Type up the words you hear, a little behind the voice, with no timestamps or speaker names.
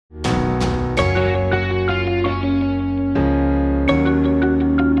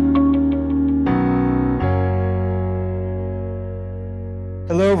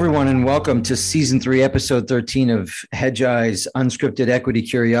everyone. Welcome to Season 3, Episode 13 of Hedgeye's Unscripted Equity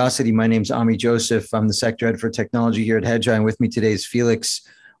Curiosity. My name's Ami Joseph. I'm the Sector Head for Technology here at Hedgeye, and with me today is Felix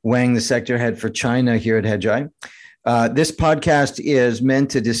Wang, the Sector Head for China here at Hedgeye. This podcast is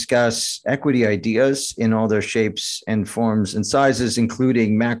meant to discuss equity ideas in all their shapes and forms and sizes,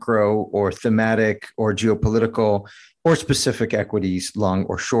 including macro or thematic or geopolitical or specific equities, long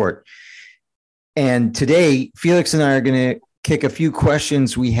or short. And today, Felix and I are going to kick a few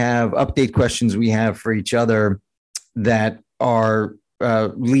questions we have, update questions we have for each other that are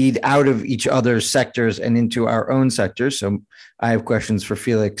lead out of each other's sectors and into our own sectors. So I have questions for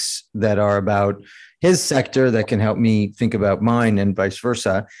Felix that are about his sector that can help me think about mine and vice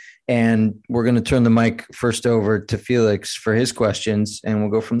versa. And we're going to turn the mic first over to Felix for his questions, and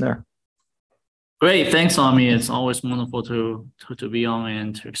we'll go from there. Great. Thanks, Ami. It's always wonderful to be on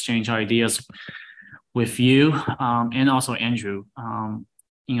and to exchange ideas with you and also Andrew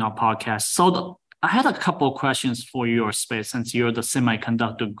in our podcast. So I had a couple of questions for your space since you're the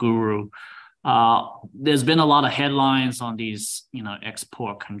semiconductor guru. There's been a lot of headlines on these,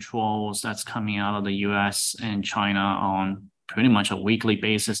 export controls that's coming out of the US and China on pretty much a weekly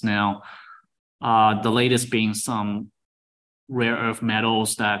basis now. The latest being some rare earth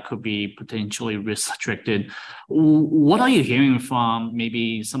metals that could be potentially restricted. What are you hearing from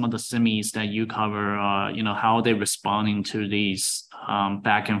maybe some of the semis that you cover? How are they responding to these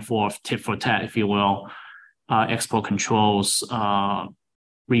back and forth, tit for tat, if you will, export controls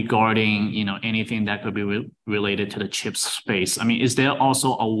regarding anything that could be related to the chips space? I mean, is there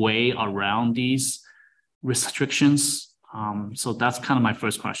also a way around these restrictions? So that's kind of my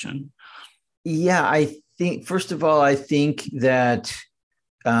first question. Yeah, first of all, I think that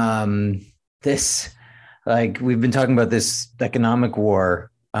we've been talking about this economic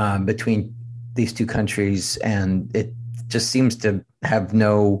war between these two countries, and it just seems to have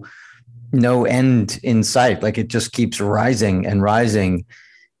no end in sight. Like, it just keeps rising and rising.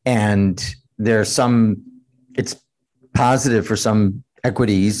 And it's positive for some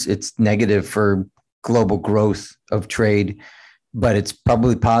equities. It's negative for global growth of trade, but it's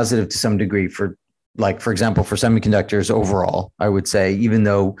probably positive to some degree for example, for semiconductors overall, I would say, even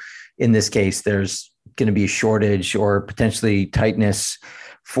though in this case, there's going to be a shortage or potentially tightness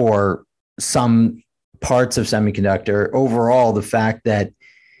for some parts of semiconductor. Overall, the fact that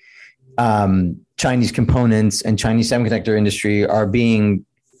Chinese components and Chinese semiconductor industry are being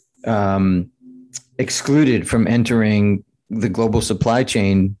excluded from entering the global supply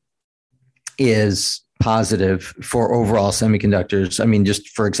chain is positive for overall semiconductors. I mean, just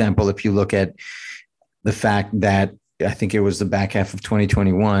for example, if you look at the fact that I think it was the back half of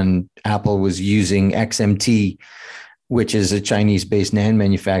 2021, Apple was using XMT, which is a Chinese-based NAND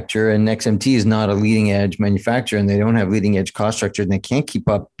manufacturer, and XMT is not a leading-edge manufacturer, and they don't have leading-edge cost structure, and they can't keep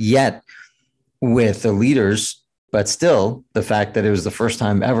up yet with the leaders. But still, the fact that it was the first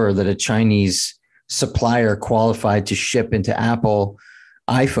time ever that a Chinese supplier qualified to ship into Apple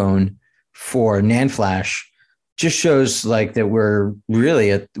iPhone for NAND flash just shows that we're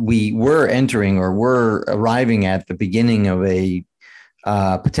arriving at the beginning of a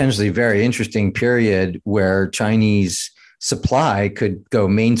potentially very interesting period where Chinese supply could go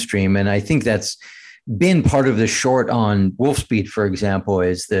mainstream. And I think that's been part of the short on Wolfspeed, for example,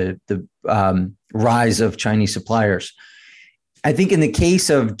 is the rise of Chinese suppliers. I think in the case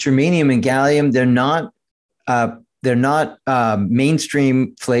of germanium and gallium, they're not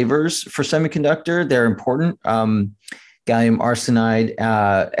mainstream flavors for semiconductor. They're important. Gallium arsenide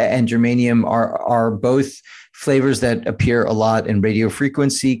and germanium are both flavors that appear a lot in radio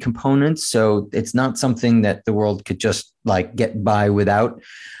frequency components. So it's not something that the world could just get by without.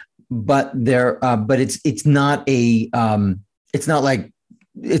 But it's not like a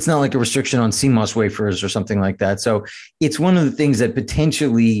restriction on CMOS wafers or something like that. So it's one of the things that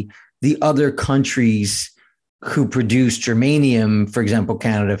potentially the other countries who produce germanium, for example,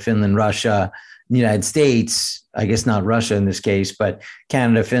 Canada, Finland, Russia, the United States, I guess not Russia in this case, but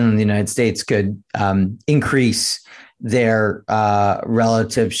Canada, Finland, the United States could increase their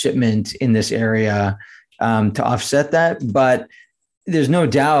relative shipment in this area to offset that. But there's no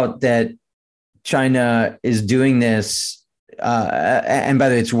doubt that China is doing this. And by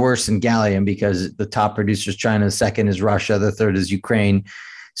the way, it's worse than gallium because the top producer is China, the second is Russia, the third is Ukraine.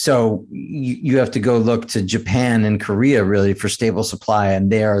 So you have to go look to Japan and Korea really for stable supply,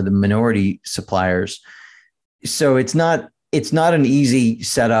 and they are the minority suppliers. So it's not an easy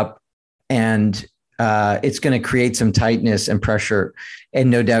setup, and it's going to create some tightness and pressure.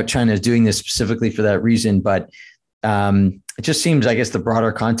 And no doubt China is doing this specifically for that reason. But it just seems, I guess, the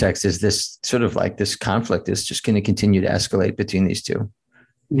broader context is this sort of this conflict is just going to continue to escalate between these two.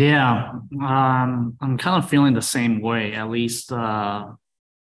 Yeah, I'm kind of feeling the same way. At least, I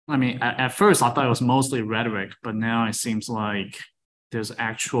mean, at first I thought it was mostly rhetoric, but now it seems like there's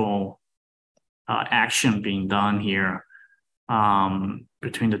actual action being done here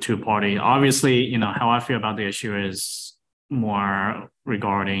between the two parties. Obviously, how I feel about the issue is more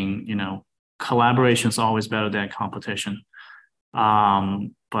regarding, collaboration is always better than competition.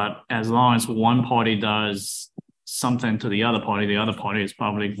 But as long as one party does something to the other party is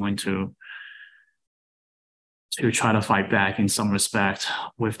probably going to try to fight back in some respect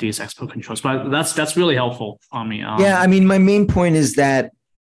with these export controls. But that's really helpful on me. Yeah, I mean, my main point is that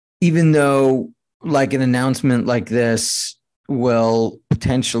even though like an announcement like this will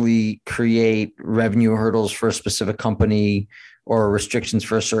potentially create revenue hurdles for a specific company or restrictions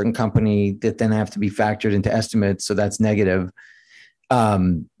for a certain company that then have to be factored into estimates, so that's negative.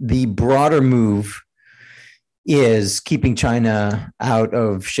 The broader move is keeping China out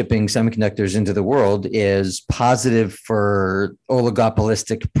of shipping semiconductors into the world is positive for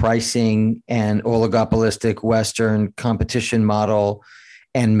oligopolistic pricing and oligopolistic Western competition model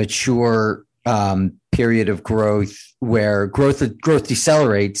and mature period of growth where growth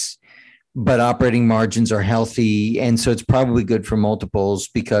decelerates, but operating margins are healthy. And so it's probably good for multiples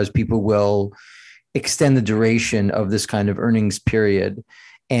because people will extend the duration of this kind of earnings period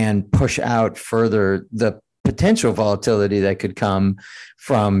and push out further the potential volatility that could come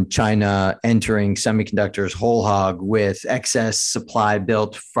from China entering semiconductors whole hog with excess supply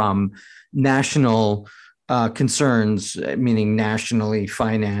built from national concerns, meaning nationally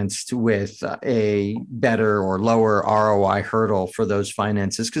financed with a better or lower ROI hurdle for those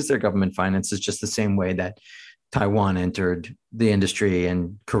finances because they're government finances, just the same way that Taiwan entered the industry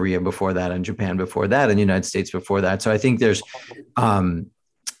and Korea before that and Japan before that and the United States before that. So I think there's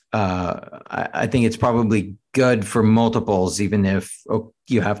I think it's probably good for multiples, even if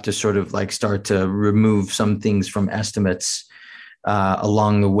you have to sort of like start to remove some things from estimates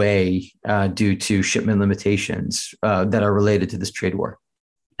along the way due to shipment limitations that are related to this trade war.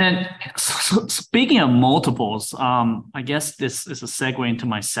 And so speaking of multiples, I guess this is a segue into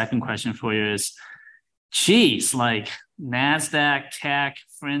my second question for you is, geez, like NASDAQ, tech,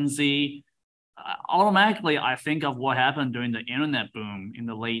 frenzy, automatically I think of what happened during the internet boom in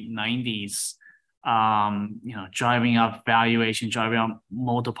the late 90s, driving up valuation, driving up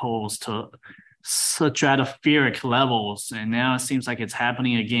multiples to stratospheric levels. And now it seems like it's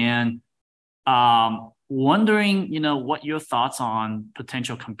happening again. Wondering, what your thoughts on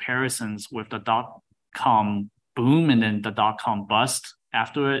potential comparisons with the dot-com boom and then the dot-com bust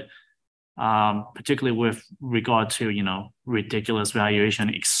after it, particularly with regard to, ridiculous valuation,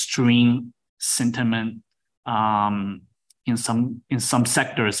 extreme sentiment in some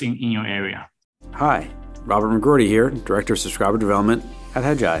sectors in your area. Hi, Robert McGroarty here, Director of Subscriber Development at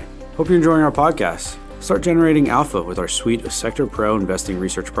Hedgeye. Hope you're enjoying our podcast. Start generating alpha with our suite of Sector Pro investing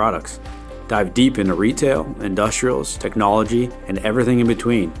research products. Dive deep into retail, industrials, technology, and everything in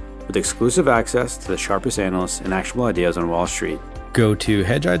between with exclusive access to the sharpest analysts and actionable ideas on Wall Street. Go to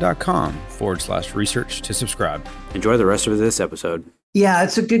hedgeye.com/research to subscribe. Enjoy the rest of this episode. Yeah,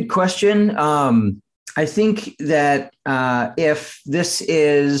 it's a good question. I think that if this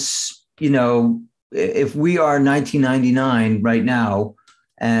is, if we are 1999 right now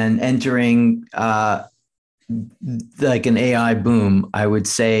and entering like an AI boom, I would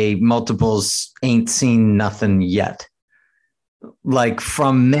say multiples ain't seen nothing yet. Like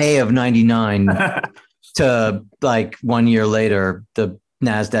from May of 99 to like 1 year later, the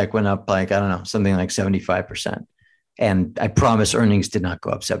NASDAQ went up like, I don't know, something like 75%. And I promise earnings did not go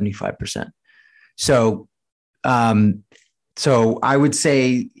up 75%. So, so I would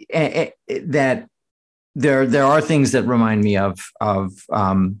say that there are things that remind me of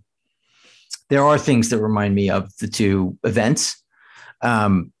the two events.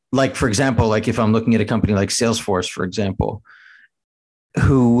 Like, for example, like if I'm looking at a company like Salesforce, for example,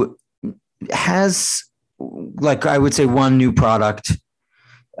 who has, like, I would say one new product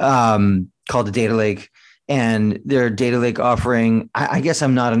called the Data Lake. And their data lake offering, I guess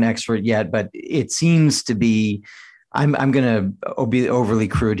I'm not an expert yet, but it seems to be, I'm going to be overly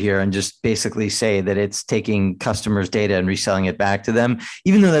crude here and just basically say that it's taking customers' data and reselling it back to them,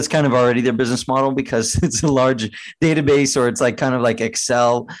 even though that's kind of already their business model because it's a large database or it's like kind of like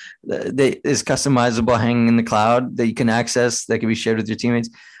Excel that is customizable, hanging in the cloud that you can access, that can be shared with your teammates.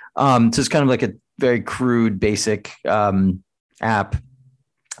 So it's kind of like a very crude, basic app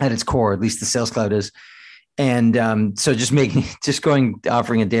at its core, at least the Sales Cloud is. And so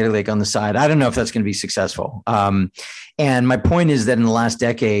offering a data lake on the side, I don't know if that's going to be successful. And my point is that in the last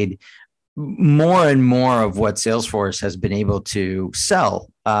decade, more and more of what Salesforce has been able to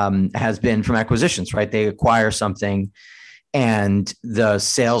sell has been from acquisitions, right? They acquire something and the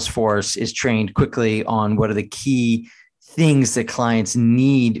sales force is trained quickly on what are the key things that clients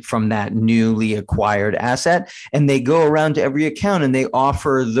need from that newly acquired asset. And they go around to every account and they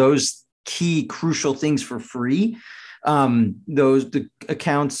offer those key crucial things for free. The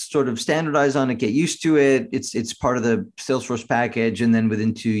accounts sort of standardize on it, get used to it. It's part of the Salesforce package. And then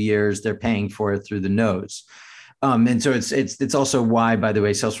within 2 years, they're paying for it through the nose. And so it's also why, by the way,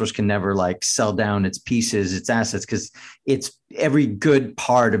 Salesforce can never like sell down its pieces, its assets, because it's every good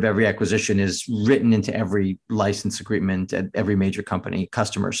part of every acquisition is written into every license agreement at every major company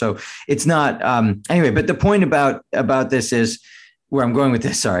customer. So it's not anyway. But the point about this is where I'm going with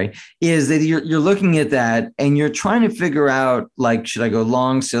this. Sorry, is that you're looking at that and you're trying to figure out like, should I go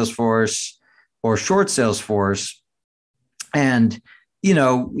long Salesforce or short Salesforce? And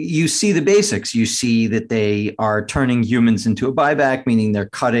you see the basics. You see that they are turning humans into a buyback, meaning they're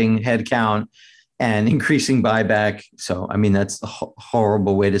cutting headcount and increasing buyback. So, I mean, that's a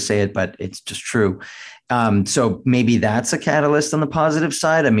horrible way to say it, but it's just true. So maybe that's a catalyst on the positive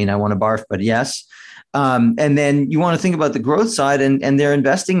side. I mean, I want to barf, but yes. And then you want to think about the growth side, and they're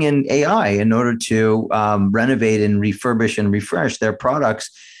investing in AI in order to renovate and refurbish and refresh their products.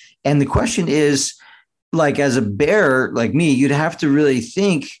 And the question is, like, as a bear like me, you'd have to really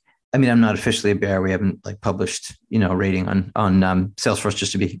think. I mean, I'm not officially a bear. We haven't like published, rating on Salesforce,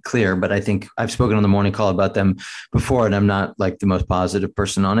 just to be clear. But I think I've spoken on the morning call about them before, and I'm not like the most positive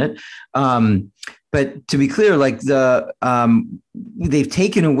person on it. But to be clear, like they've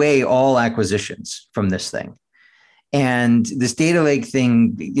taken away all acquisitions from this thing, and this data lake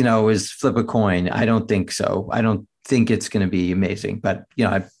thing, is flip a coin. I don't think so. I don't think it's going to be amazing, but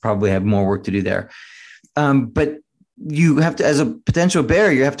I probably have more work to do there. But you have to, as a potential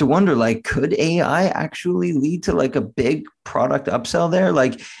bear, you have to wonder, like, could AI actually lead to like a big product upsell there?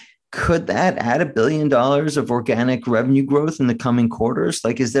 Like, could that add $1 billion of organic revenue growth in the coming quarters?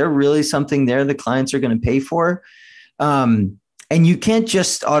 Like, is there really something there that clients are going to pay for? And you can't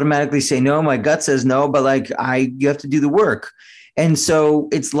just automatically say, no, my gut says no, but like you have to do the work. And so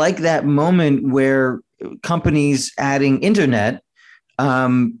it's like that moment where companies adding internet,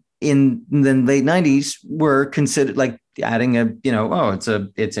 in the late 90s were considered like adding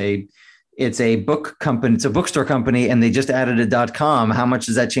it's a book company, it's a bookstore company, and they just added a .com. How much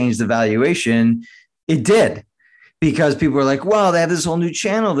does that change the valuation? It did, because people were like, wow, they have this whole new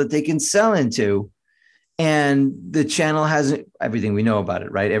channel that they can sell into. And the channel has everything we know about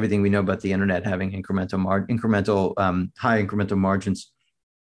it, right? Everything we know about the internet having high incremental margins.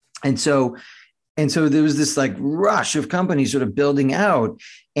 And so there was this like rush of companies sort of building out.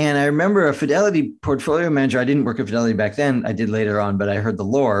 And I remember a Fidelity portfolio manager. I didn't work at Fidelity back then. I did later on, but I heard the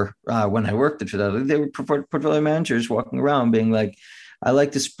lore when I worked at Fidelity. They were portfolio managers walking around being like, I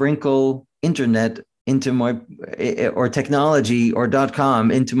like to sprinkle internet into my, or technology or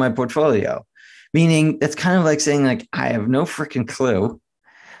 .com into my portfolio. Meaning that's kind of like saying like, I have no freaking clue.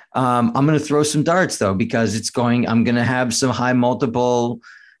 I'm going to throw some darts though, because I'm going to have some high multiple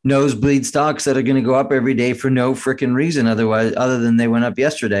nosebleed stocks that are going to go up every day for no freaking reason other than they went up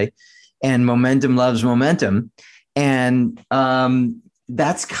yesterday, and momentum loves momentum. And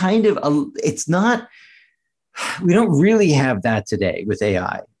that's kind of it's not, we don't really have that today with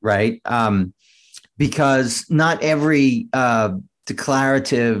AI, right? Because not every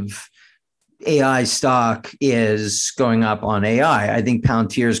declarative AI stock is going up on AI. I think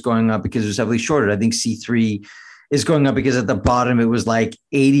Palantir is going up because it was heavily shorted. I think C3 is going up because at the bottom it was like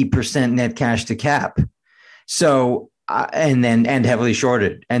 80% net cash to cap. So and heavily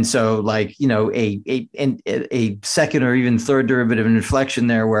shorted. And so like, a second or even third derivative inflection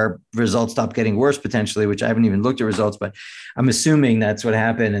there where results stop getting worse potentially, which I haven't even looked at results, but I'm assuming that's what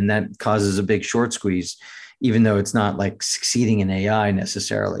happened. And that causes a big short squeeze, even though it's not like succeeding in AI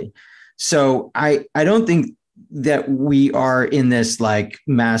necessarily. So I don't think that we are in this like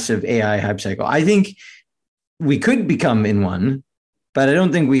massive AI hype cycle. I think we could become in one, but I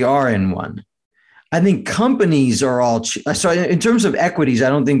don't think we are in one. I think companies are all, so in terms of equities, I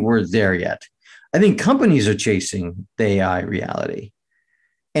don't think we're there yet. I think companies are chasing the AI reality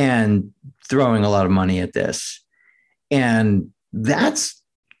and throwing a lot of money at this. And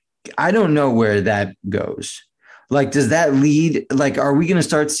I don't know where that goes. Like, does that lead, like, are we going to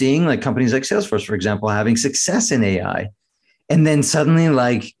start seeing like companies like Salesforce, for example, having success in AI? And then suddenly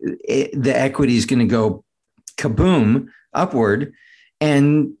like the equity is going to go kaboom upward.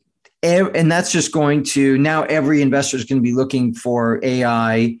 And that's just going to, now every investor is going to be looking for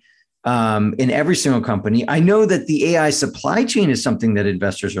AI in every single company. I know that the AI supply chain is something that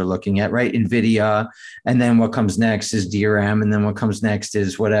investors are looking at, right? NVIDIA, and then what comes next is DRAM, and then what comes next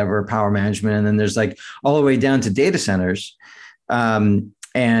is whatever, power management, and then there's like all the way down to data centers.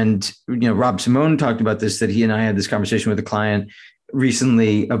 And Rob Simone talked about this, that he and I had this conversation with a client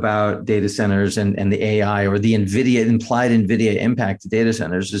recently about data centers and the AI, or the implied NVIDIA impact to data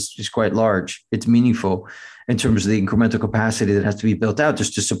centers is quite large. It's meaningful in terms of the incremental capacity that has to be built out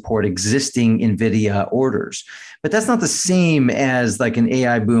just to support existing NVIDIA orders. But that's not the same as like an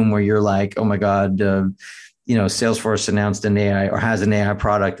AI boom where you're like, oh my God, Salesforce announced an AI or has an AI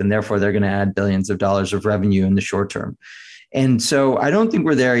product, and therefore they're going to add billions of dollars of revenue in the short term. And so I don't think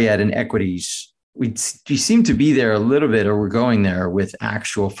we're there yet in equities. We seem to be there a little bit, or we're going there with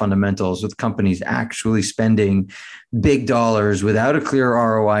actual fundamentals, with companies actually spending big dollars without a clear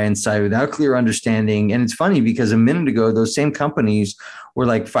ROI in sight, without clear understanding. And it's funny because a minute ago, those same companies were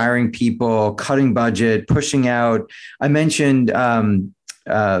like firing people, cutting budget, pushing out. I mentioned,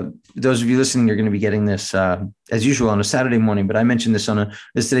 those of you listening are going to be getting this as usual on a Saturday morning, but I mentioned this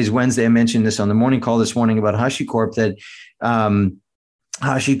today's Wednesday. I mentioned this on the morning call this morning about HashiCorp, that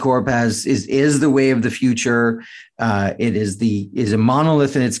HashiCorp is the way of the future. It is a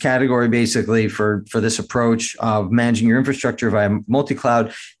monolith in its category, basically, for this approach of managing your infrastructure via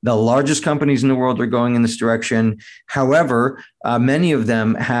multi-cloud. The largest companies in the world are going in this direction. However, many of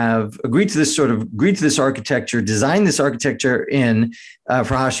them have agreed to this architecture, designed this architecture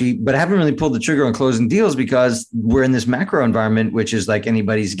for Hashi, but haven't really pulled the trigger on closing deals because we're in this macro environment, which is like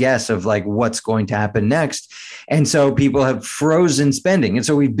anybody's guess of like what's going to happen next. And so people have frozen spending. And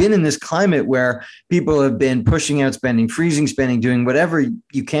so we've been in this climate where people have been pushing out spending, freezing spending, doing whatever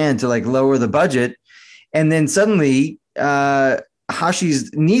you can to like lower the budget. And then suddenly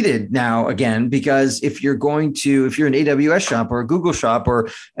Hashi's needed now again, because if you're an AWS shop or a Google shop or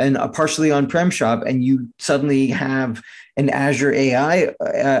a partially on-prem shop, and you suddenly have an Azure AI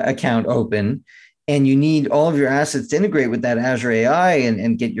account open, and you need all of your assets to integrate with that Azure AI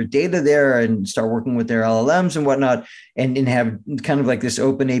and get your data there and start working with their LLMs and whatnot, and have kind of like this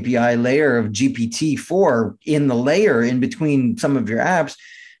open API layer of GPT-4 in the layer in between some of your apps,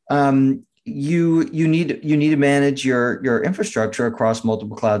 you need to manage your infrastructure across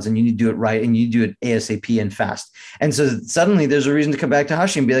multiple clouds, and you need to do it right, and you need to do it ASAP and fast. And so suddenly there's a reason to come back to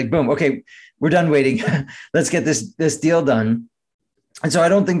Hashi and be like, boom, okay, we're done waiting. Let's get this deal done. And so I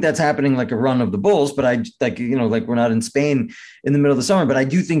don't think that's happening like a run of the bulls, but like we're not in Spain in the middle of the summer, but I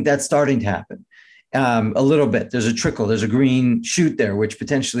do think that's starting to happen a little bit. There's a trickle, there's a green shoot there, which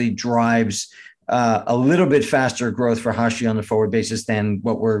potentially drives a little bit faster growth for Hashi on a forward basis than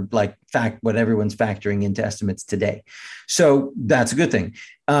what what everyone's factoring into estimates today. So that's a good thing.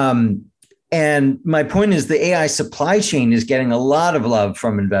 And my point is the AI supply chain is getting a lot of love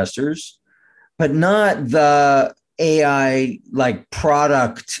from investors, but not the AI like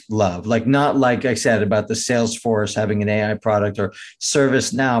product love, not like I said about the Salesforce having an AI product or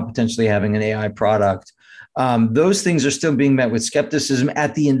ServiceNow potentially having an AI product. Those things are still being met with skepticism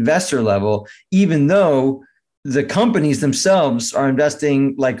at the investor level, even though the companies themselves are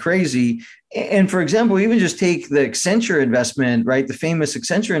investing like crazy. And for example, even just take the Accenture investment, right? The famous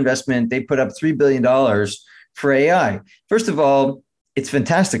Accenture investment, they put up $3 billion for AI. First of all, it's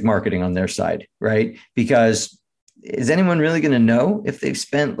fantastic marketing on their side, right? Because is anyone really going to know if they've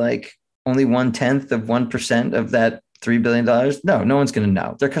spent like only 1/10 of 1% of that $3 billion? No one's going to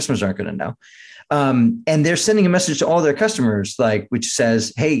know. Their customers aren't going to know. And they're sending a message to all their customers, which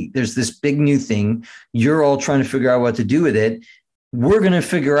says, hey, there's this big new thing. You're all trying to figure out what to do with it. We're going to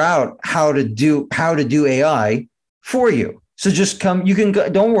figure out how to do AI for you. So just come,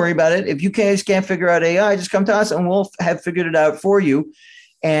 don't worry about it. If you guys can't figure out AI, just come to us and we'll have figured it out for you.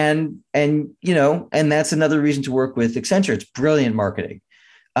 And that's another reason to work with Accenture. It's brilliant marketing.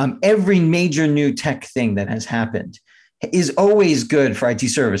 Every major new tech thing that has happened is always good for IT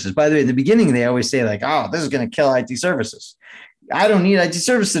services. By the way, in the beginning, they always say like, oh, this is going to kill IT services. I don't need IT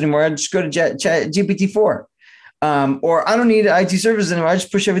services anymore. I just go to GPT-4. Or I don't need IT services anymore. I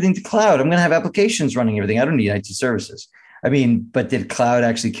just push everything to cloud. I'm going to have applications running everything. I don't need IT services. I mean, but did cloud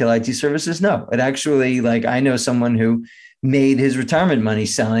actually kill IT services? No, it actually, I know someone who made his retirement money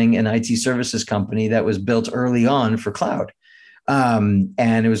selling an IT services company that was built early on for cloud. And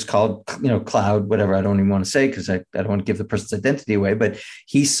it was called, cloud, whatever. I don't even want to say, because I don't want to give the person's identity away, but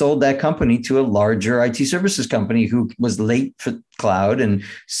he sold that company to a larger IT services company who was late for cloud and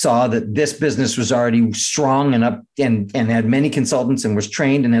saw that this business was already strong and up and had many consultants and was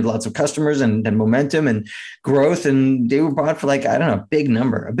trained and had lots of customers and momentum and growth. And they were bought for a big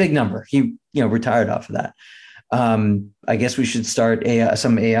number. He, retired off of that. I guess we should start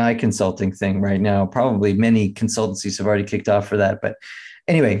some AI consulting thing right now. Probably many consultancies have already kicked off for that. But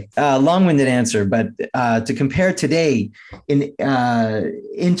anyway, long-winded answer. But to compare today in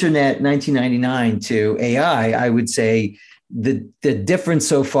Internet 1999 to AI, I would say the difference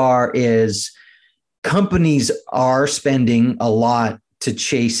so far is companies are spending a lot to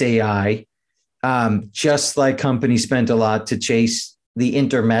chase AI, just like companies spent a lot to chase the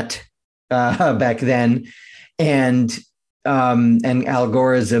internet back then, and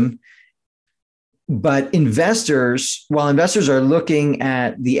algorithm. But while investors are looking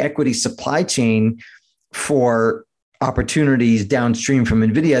at the equity supply chain for opportunities downstream from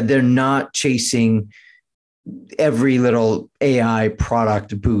NVIDIA, they're not chasing every little AI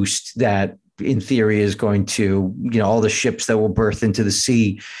product boost that in theory is going to, all the ships that will berth into the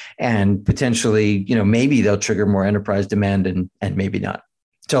sea, and potentially, maybe they'll trigger more enterprise demand and maybe not.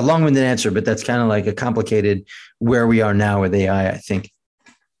 So a long-winded answer, but that's kind of like a complicated where we are now with AI, I think.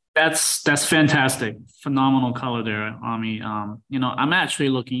 That's fantastic. Phenomenal color there, Ami. I'm actually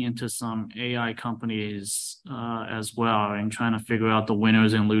looking into some AI companies as well and trying to figure out the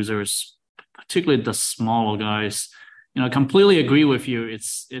winners and losers, particularly the smaller guys. I completely agree with you.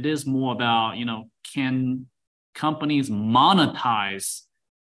 It is more about, can companies monetize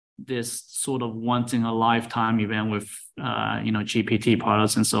this sort of once in a lifetime event with, GPT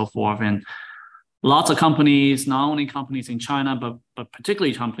products and so forth. And lots of companies, not only companies in China, but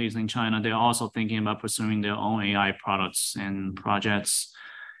particularly companies in China, they're also thinking about pursuing their own AI products and projects.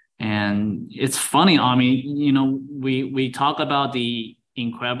 And it's funny, Ami, we talk about the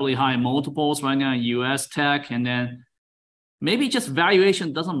incredibly high multiples right now in US tech, and then maybe just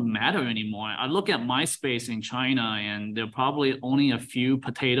valuation doesn't matter anymore. I look at MySpace in China, and there are probably only a few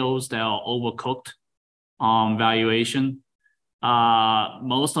potatoes that are overcooked on valuation.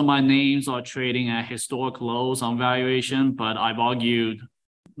 Most of my names are trading at historic lows on valuation, but I've argued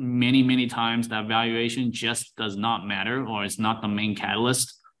many, many times that valuation just does not matter, or it's not the main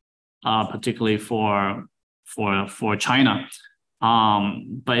catalyst, particularly for China.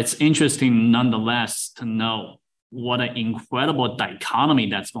 But it's interesting nonetheless to know what an incredible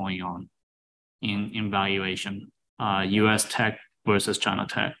dichotomy that's going on in valuation, US tech versus China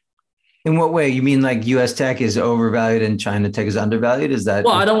tech. In what way? You mean like US tech is overvalued and China tech is undervalued? Is that?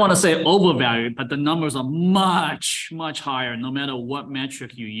 Well, I don't want to say overvalued, but the numbers are much, much higher, no matter what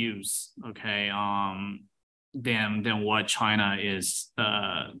metric you use. Okay. Than what China is,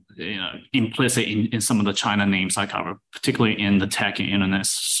 implicit in some of the China names I cover, particularly in the tech and internet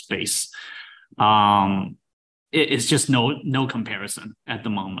space. It's just no comparison at the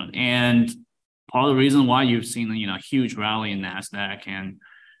moment. And part of the reason why you've seen a huge rally in NASDAQ, and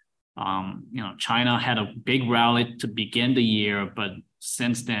China had a big rally to begin the year, but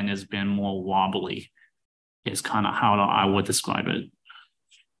since then it's been more wobbly, is kind of how I would describe it.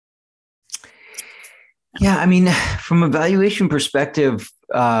 Yeah, I mean, from a valuation perspective,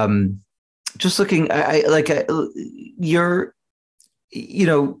 just looking,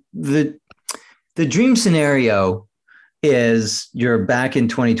 the dream scenario is you're back in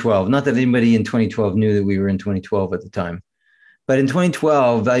 2012. Not that anybody in 2012 knew that we were in 2012 at the time, but in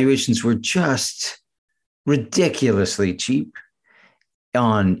 2012, valuations were just ridiculously cheap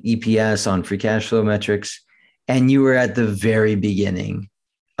on EPS, on free cash flow metrics, and you were at the very beginning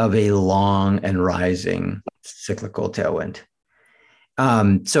of a long and rising cyclical tailwind.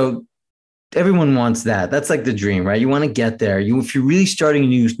 So everyone wants that. That's like the dream, right? You want to get there. If you're really starting a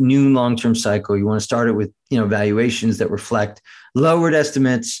new long-term cycle, you want to start it with valuations that reflect lowered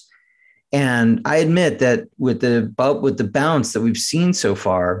estimates. And I admit that with the bounce that we've seen so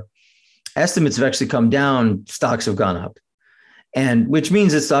far, estimates have actually come down, stocks have gone up, and which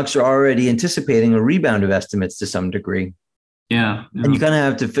means that stocks are already anticipating a rebound of estimates to some degree. Yeah. And you kind of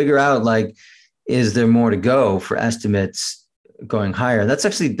have to figure out, like, is there more to go for estimates going higher? That's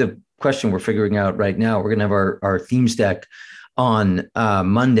actually the question we're figuring out right now. We're going to have our themes deck on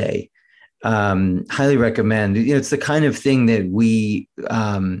Monday. Highly recommend. It's the kind of thing that we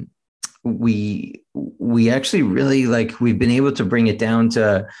actually really like. We've been able to bring it down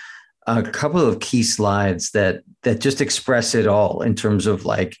to a couple of key slides that just express it all in terms of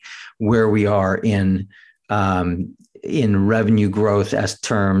like where we are in revenue growth as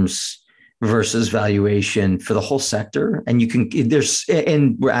terms versus valuation for the whole sector. And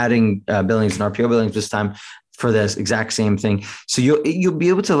we're adding billings and RPO billings this time for this exact same thing. So you'll be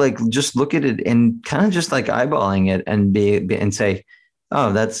able to like just look at it and kind of just like eyeballing it and say,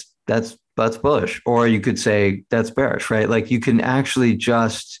 oh, that's bullish, or you could say that's bearish, right? Like you can actually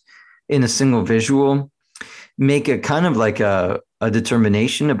just in a single visual make a kind of like a a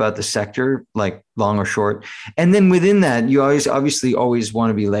determination about the sector, like long or short. And then within that, you obviously always want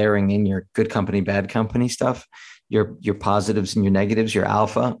to be layering in your good company, bad company stuff, your positives and your negatives, your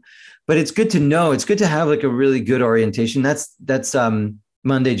alpha. But it's good to know, it's good to have like a really good orientation. That's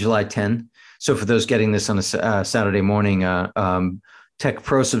Monday, July 10th. So for those getting this on a Saturday morning, Tech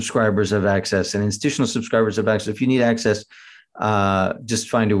Pro subscribers have access and institutional subscribers have access. If you need access, just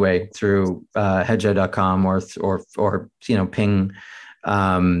find a way through hedgeye.com or ping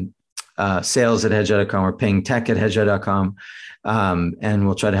sales at hedgeye.com or ping tech at hedgeye.com, and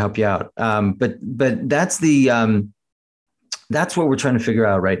we'll try to help you out. But that's what we're trying to figure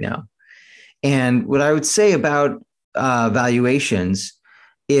out right now. And what I would say about valuations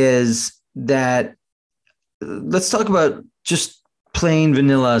is that let's talk about just plain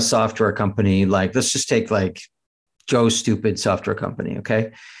vanilla software company. Like, let's just take like Joe Stupid software company.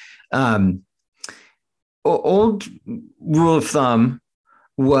 Okay. Old rule of thumb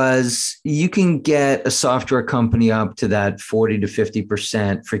was you can get a software company up to that 40 to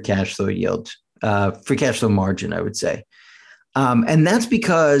 50% free cash flow yield, free cash flow margin, I would say. And that's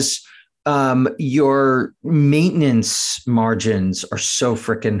because your maintenance margins are so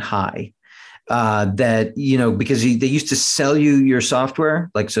freaking high. That, because they used to sell you your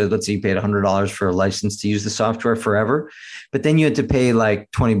software. Like, so let's say you paid $100 for a license to use the software forever, but then you had to pay like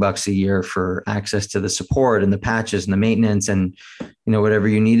 $20 a year for access to the support and the patches and the maintenance and, whatever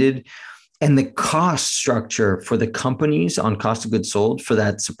you needed. And the cost structure for the companies on cost of goods sold for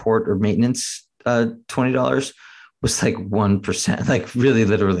that support or maintenance, $20 was like 1%, like really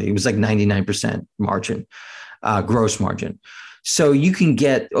literally, it was like 99% margin, gross margin. So you can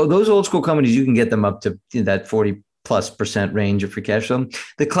get those old school companies, you can get them up to that 40+% range of free cash flow.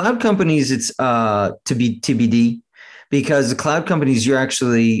 The cloud companies, it's to be TBD, because the cloud companies, you're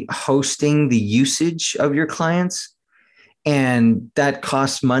actually hosting the usage of your clients, and that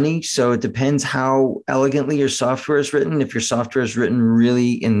costs money. So it depends how elegantly your software is written. If your software is written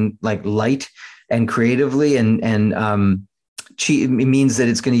really in like light and creatively and cheap, it means that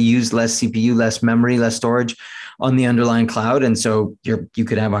it's going to use less CPU, less memory, less storage on the underlying cloud. And so you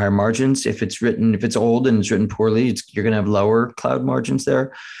could have higher margins. If it's old and it's written poorly, you're going to have lower cloud margins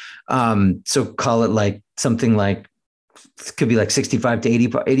there. So call it like something like, it could be like 65 to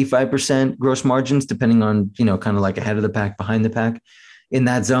 85% gross margins, depending on, kind of like ahead of the pack, behind the pack in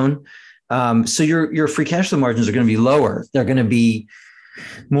that zone. So your free cash flow margins are going to be lower. They're going to be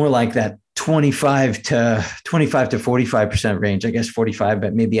more like that 25 to 45% range, I guess 45,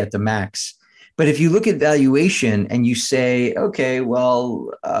 but maybe at the max. But if you look at valuation and you say, okay,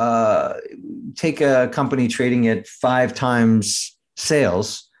 well, take a company trading at 5 times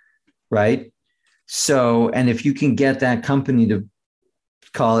sales, right? So, and if you can get that company to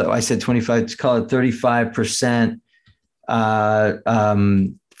call it, I said 25, to call it 35%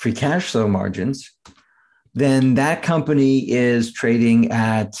 free cash flow margins, then that company is trading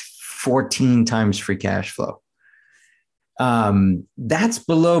at 14 times free cash flow. That's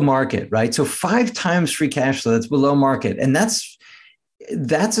below market, right? So 5 times free cash flow, that's below market. And that's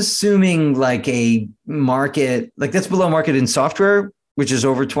assuming like a market, like that's below market in software, which is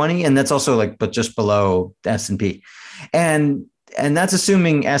over 20. And that's also like, but just below S&P. And that's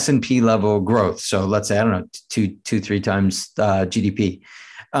assuming S&P level growth. So let's say, I don't know, 2-3 times GDP.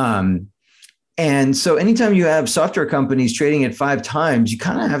 And so anytime you have software companies trading at 5 times, you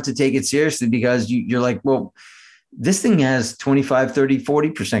kind of have to take it seriously, because you're like, well, this thing has 25, 30,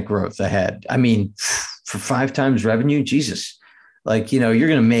 40% growth ahead. I mean, for 5 times revenue, Jesus, like, you're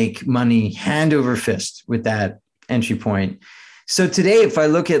going to make money hand over fist with that entry point. So today, if I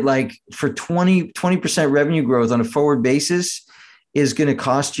look at like for 20% revenue growth on a forward basis is going to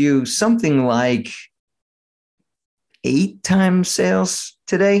cost you something like 8 times sales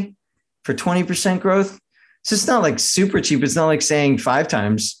today for 20% growth. So it's not like super cheap. It's not like saying 5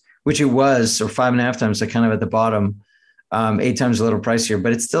 times, which it was, or 5.5 times, so kind of at the bottom, 8 times a little pricier,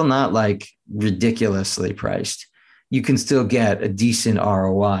 but it's still not like ridiculously priced. You can still get a decent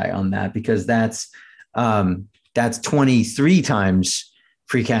ROI on that, because that's 23 times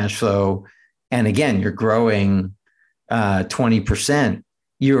free cash flow. And again, you're growing 20%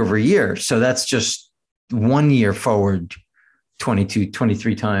 year over year. So that's just 1 year forward, 22,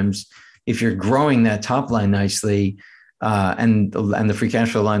 23 times. If you're growing that top line nicely, and the free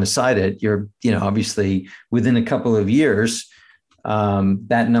cash flow line aside it, you're, obviously within a couple of years,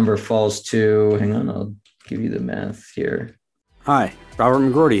 that number falls to, hang on, I'll give you the math here. Hi, Robert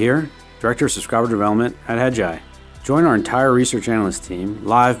McGroarty here, Director of Subscriber Development at Hedgeye. Join our entire research analyst team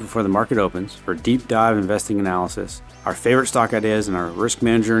live before the market opens for deep dive investing analysis, our favorite stock ideas, and our risk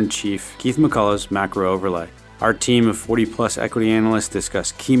manager in chief, Keith McCullough's macro overlay. Our team of 40 plus equity analysts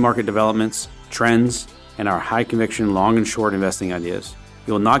discuss key market developments, trends, and our high conviction long and short investing ideas.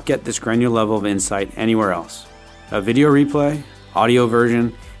 You will not get this granular level of insight anywhere else. A video replay, audio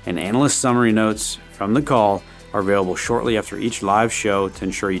version, and analyst summary notes from the call are available shortly after each live show to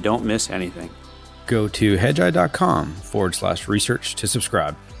ensure you don't miss anything. Go to hedgeye.com/research to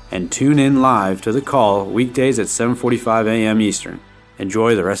subscribe. And tune in live to the call weekdays at 7:45 a.m. Eastern.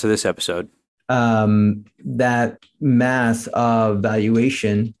 Enjoy the rest of this episode. That math of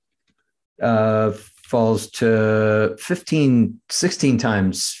valuation falls to 15, 16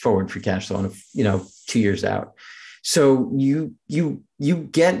 times forward free cash flow on 2 years out. So you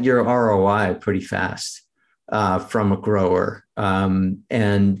get your ROI pretty fast from a grower.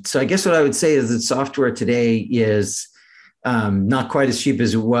 And so I guess what I would say is that software today is not quite as cheap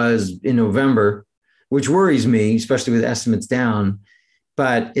as it was in November, which worries me, especially with estimates down.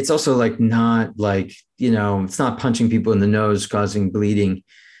 But it's also not it's not punching people in the nose, causing bleeding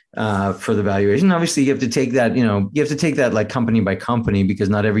for the valuation. Obviously, you have to take that like company by company, because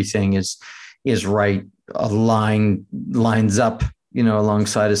not everything is right. A line lines up,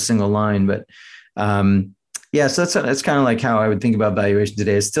 alongside a single line. But so that's kind of like how I would think about valuation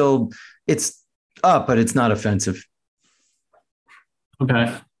today. It's up, but it's not offensive.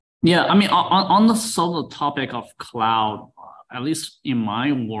 Okay. Yeah. I mean, on the sort of topic of cloud, at least in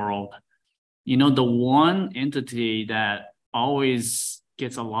my world, the one entity that always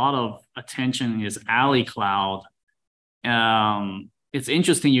gets a lot of attention is Ali Cloud. It's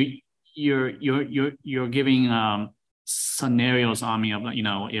interesting. You're giving scenarios on me of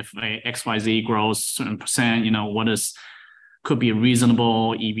if a XYZ grows certain percent, could be a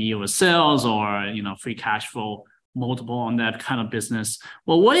reasonable EV over sales or free cash flow multiple on that kind of business.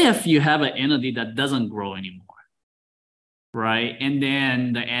 Well, what if you have an entity that doesn't grow anymore? Right. And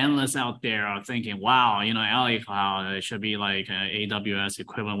then the analysts out there are thinking, wow, Ali Cloud, it should be like AWS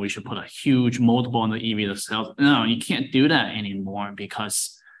equivalent. We should put a huge multiple on the EV to sales. No, you can't do that anymore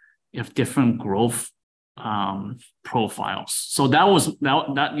because you have different growth profiles. So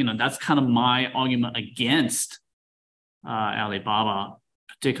that's kind of my argument against Alibaba,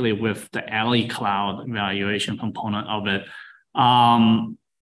 particularly with the Ali Cloud valuation component of it.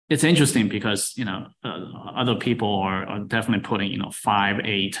 It's interesting because, other people are definitely putting, 5,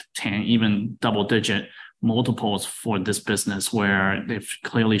 8, 10, even double digit multiples for this business where they've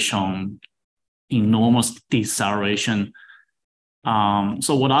clearly shown enormous deceleration.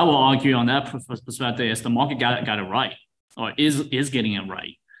 So what I will argue on that perspective is the market got it right, or is getting it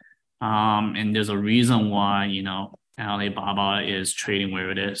right. And there's a reason why, Alibaba is trading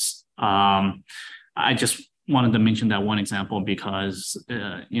where it is. I just wanted to mention that one example because,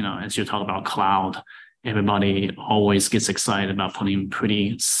 as you talk about cloud, everybody always gets excited about putting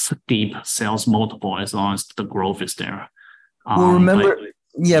pretty steep sales multiple as long as the growth is there. Remember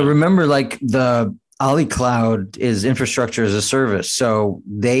like the Ali Cloud is infrastructure as a service. So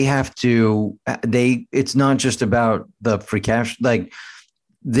they have to, it's not just about the free cash, like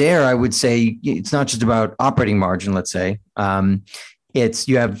there, I would say it's not just about operating margin, let's say.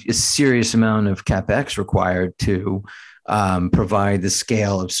 You have a serious amount of CapEx required to provide the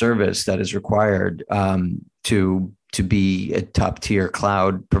scale of service that is required to be a top tier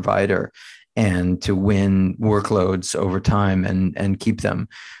cloud provider and to win workloads over time and keep them.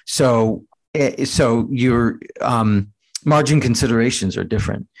 So your margin considerations are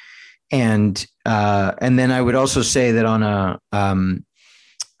different. And then I would also say that on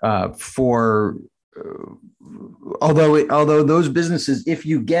although those businesses, if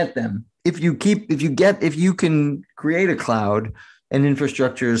you can create a cloud and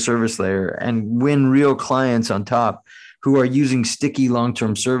infrastructure service layer and win real clients on top who are using sticky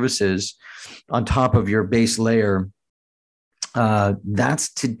long-term services on top of your base layer,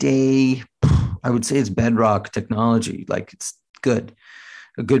 that's today, I would say it's bedrock technology. Like it's a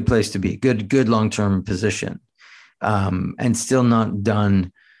good place to be, good long-term position, and still not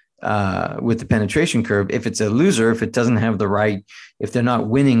done with the penetration curve. If it's a loser, if it doesn't have if they're not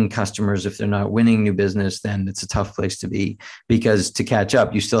winning customers, if they're not winning new business, then it's a tough place to be, because to catch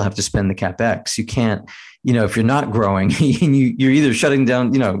up, you still have to spend the CapEx. You can't, if you're not growing and you're either shutting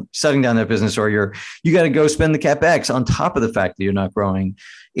down that business, or you got to go spend the CapEx on top of the fact that you're not growing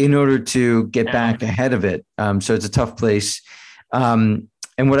in order to get back ahead of it. So it's a tough place. And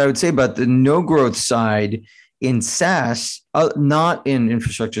what I would say about the no growth side, in SaaS, not in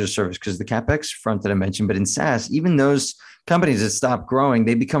infrastructure as a service, because the CapEx front that I mentioned, but in SaaS, even those companies that stop growing,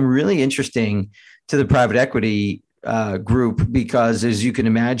 they become really interesting to the private equity group, because as you can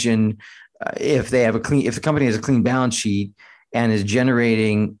imagine, if the company has a clean balance sheet and is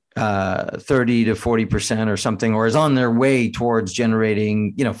generating 30 to 40% or something, or is on their way towards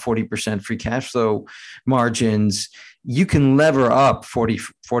generating, 40% free cash flow margins, you can lever up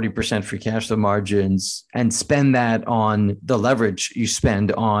 40% free cash flow margins and spend that on the leverage you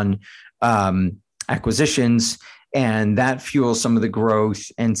spend on acquisitions, and that fuels some of the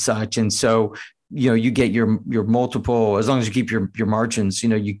growth and such. And so, you get your multiple, as long as you keep your margins,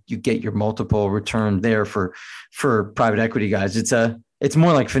 you get your multiple return there for private equity guys. It's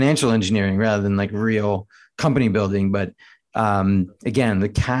more like financial engineering rather than like real company building. But again, the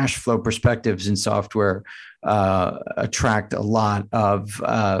cash flow perspectives in software attract a lot of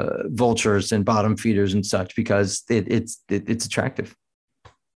vultures and bottom feeders and such, because it's attractive.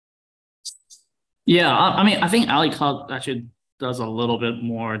 Yeah, I mean, I think AliCloud actually does a little bit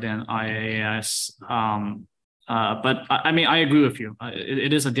more than IaaS. But I mean, I agree with you.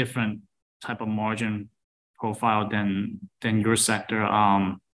 It is a different type of margin profile than your sector.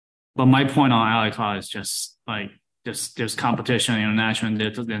 But my point on AliCloud is just like there's competition internationally,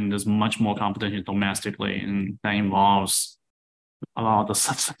 and there's much more competition domestically, and that involves a lot of the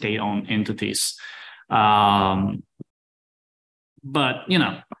state-owned entities. But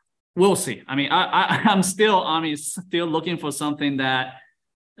we'll see. I mean, I'm still looking for something that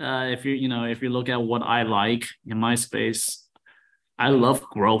if you look at what I like in my space, I love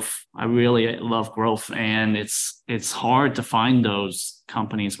growth. I really love growth, and it's hard to find those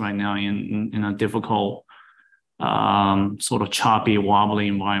companies right now in a difficult sort of choppy, wobbly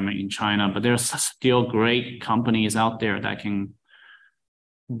environment in China. But there's still great companies out there that can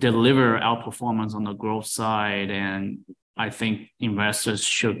deliver outperformance on the growth side, and I think investors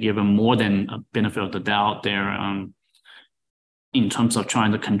should give them more than a benefit of the doubt there in terms of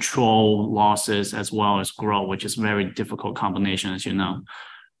trying to control losses as well as grow, which is a very difficult combination, as you know.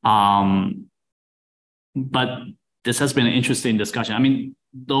 But this has been an interesting discussion. I mean,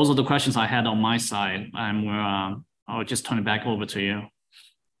 those are the questions I had on my side, and I'll just turn it back over to you.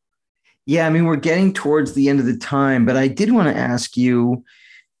 Yeah, I mean, we're getting towards the end of the time, but I did want to ask you,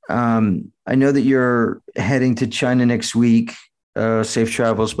 I know that you're heading to China next week. Safe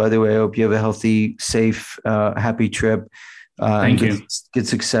travels, by the way. I hope you have a healthy, safe, happy trip. Thank you. Good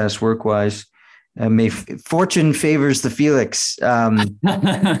success work-wise. May fortune favors the Felix. But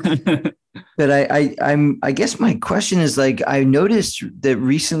I guess my question is, like, I noticed that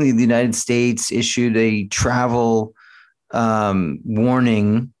recently the United States issued a travel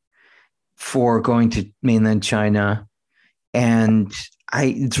warning for going to mainland China, and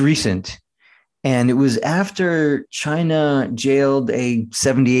it's recent. And it was after China jailed a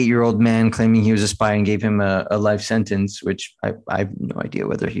 78-year-old man claiming he was a spy and gave him a life sentence, which I have no idea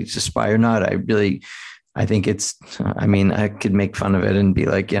whether he's a spy or not. I think I could make fun of it and be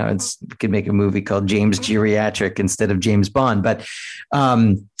like, could make a movie called James Geriatric instead of James Bond. But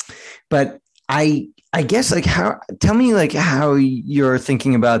I guess, like, tell me, like, how you're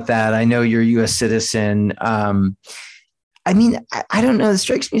thinking about that. I know you're a U.S. citizen. I mean, I don't know. It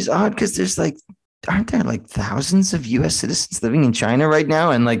strikes me as odd because aren't there like thousands of U.S. citizens living in China right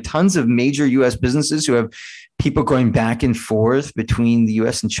now, and like tons of major U.S. businesses who have people going back and forth between the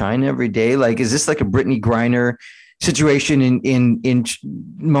U.S. and China every day? Like, is this like a Brittany Griner situation in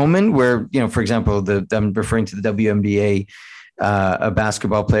moment where, for example, I'm referring to the WNBA, a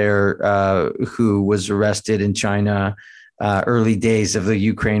basketball player who was arrested in China early days of the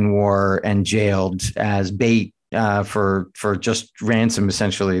Ukraine war and jailed as bait for just ransom,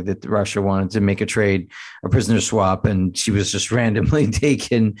 essentially, that Russia wanted to make a prisoner swap, and she was just randomly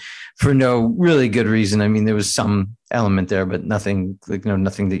taken for no really good reason. I mean, there was some element there, but nothing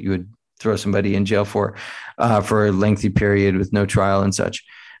that you would throw somebody in jail for a lengthy period with no trial and such.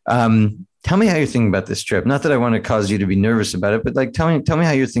 Tell me how you're thinking about this trip. Not that I want to cause you to be nervous about it, but like, tell me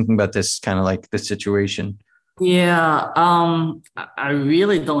how you're thinking about this kind of like this situation. Yeah, I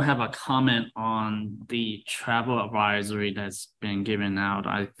really don't have a comment on the travel advisory that's been given out.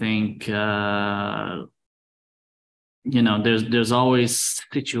 I think, there's always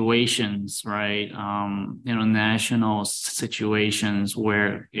situations, right? International situations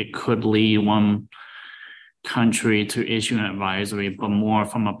where it could lead one country to issue an advisory, but more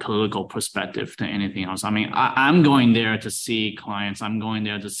from a political perspective than anything else. I mean, I'm going there to see clients. I'm going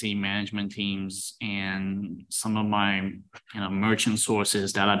there to see management teams and some of my, merchant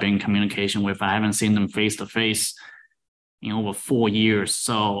sources that I've been in communication with. I haven't seen them face to face in over 4 years.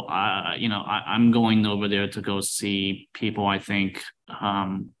 So, I'm going over there to go see people I think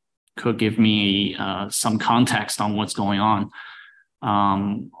could give me some context on what's going on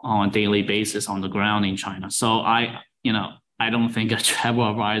a daily basis on the ground in China. So I don't think a travel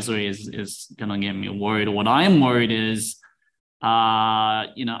advisory is going to get me worried. What I am worried is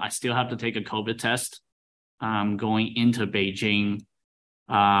I still have to take a COVID test going into Beijing.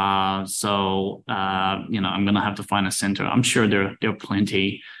 So I'm going to have to find a center. I'm sure there are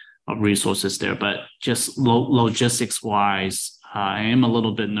plenty of resources there, but just logistics wise, I am a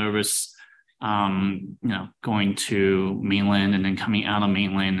little bit nervous, going to mainland and then coming out of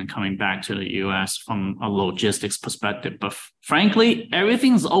mainland and coming back to the US from a logistics perspective. But frankly,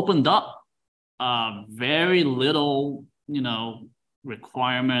 everything's opened up. Very little,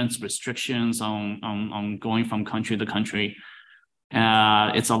 requirements, restrictions on going from country to country.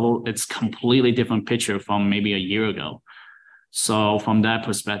 It's completely different picture from maybe a year ago. So from that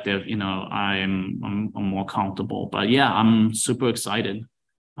perspective, I'm more comfortable. But yeah, I'm super excited.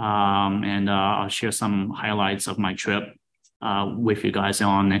 And I'll share some highlights of my trip with you guys on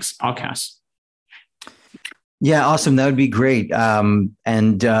our next podcast. Yeah, awesome. That would be great.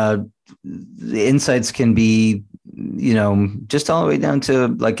 The insights can be, just all the way down to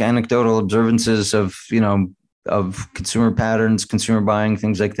like anecdotal observances of, of consumer patterns, consumer buying,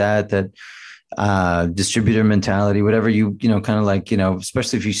 things like that, distributor mentality, whatever you kind of like,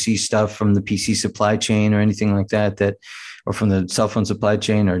 especially if you see stuff from the PC supply chain or anything like that, or from the cell phone supply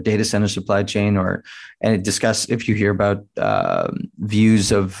chain or data center supply chain, and discuss if you hear about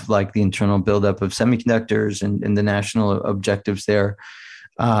views of like the internal buildup of semiconductors and the national objectives there.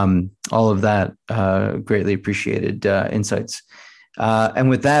 All of that, greatly appreciated insights. And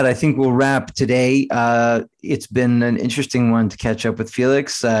with that, I think we'll wrap today. It's been an interesting one to catch up with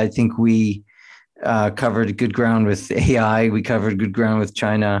Felix. I think we covered good ground with AI. We covered good ground with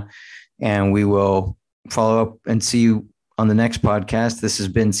China, and we will follow up and see you on the next podcast. This has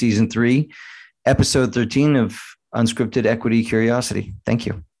been season 3, episode 13 of Unscripted Equity Curiosity. Thank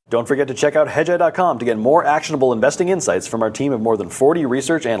you. Don't forget to check out hedgeye.com to get more actionable investing insights from our team of more than 40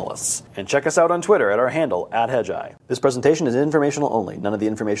 research analysts. And check us out on Twitter at our handle, @hedgeye. This presentation is informational only. None of the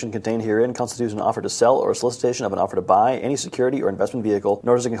information contained herein constitutes an offer to sell or a solicitation of an offer to buy any security or investment vehicle,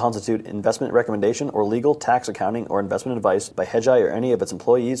 nor does it constitute investment recommendation or legal, tax, accounting, or investment advice by Hedgeye or any of its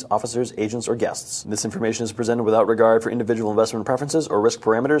employees, officers, agents, or guests. This information is presented without regard for individual investment preferences or risk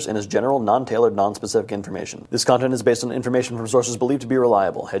parameters and is general, non-tailored, non-specific information. This content is based on information from sources believed to be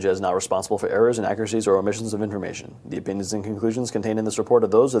reliable. Hedgeye is not responsible for errors, inaccuracies, or omissions of information. The opinions and conclusions contained in this report are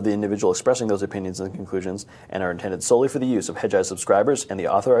those of the individual expressing those opinions and conclusions and are intended solely for the use of Hedgeye subscribers and the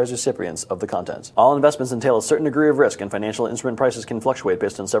authorized recipients of the content. All investments entail a certain degree of risk, and financial instrument prices can fluctuate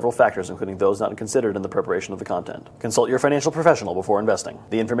based on several factors, including those not considered in the preparation of the content. Consult your financial professional before investing.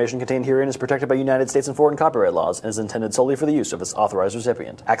 The information contained herein is protected by United States and foreign copyright laws and is intended solely for the use of its authorized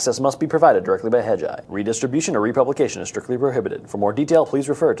recipient. Access must be provided directly by Hedgeye. Redistribution or republication is strictly prohibited. For more detail, please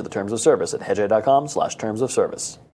refer to the terms of service at hedgeye.com/terms of service.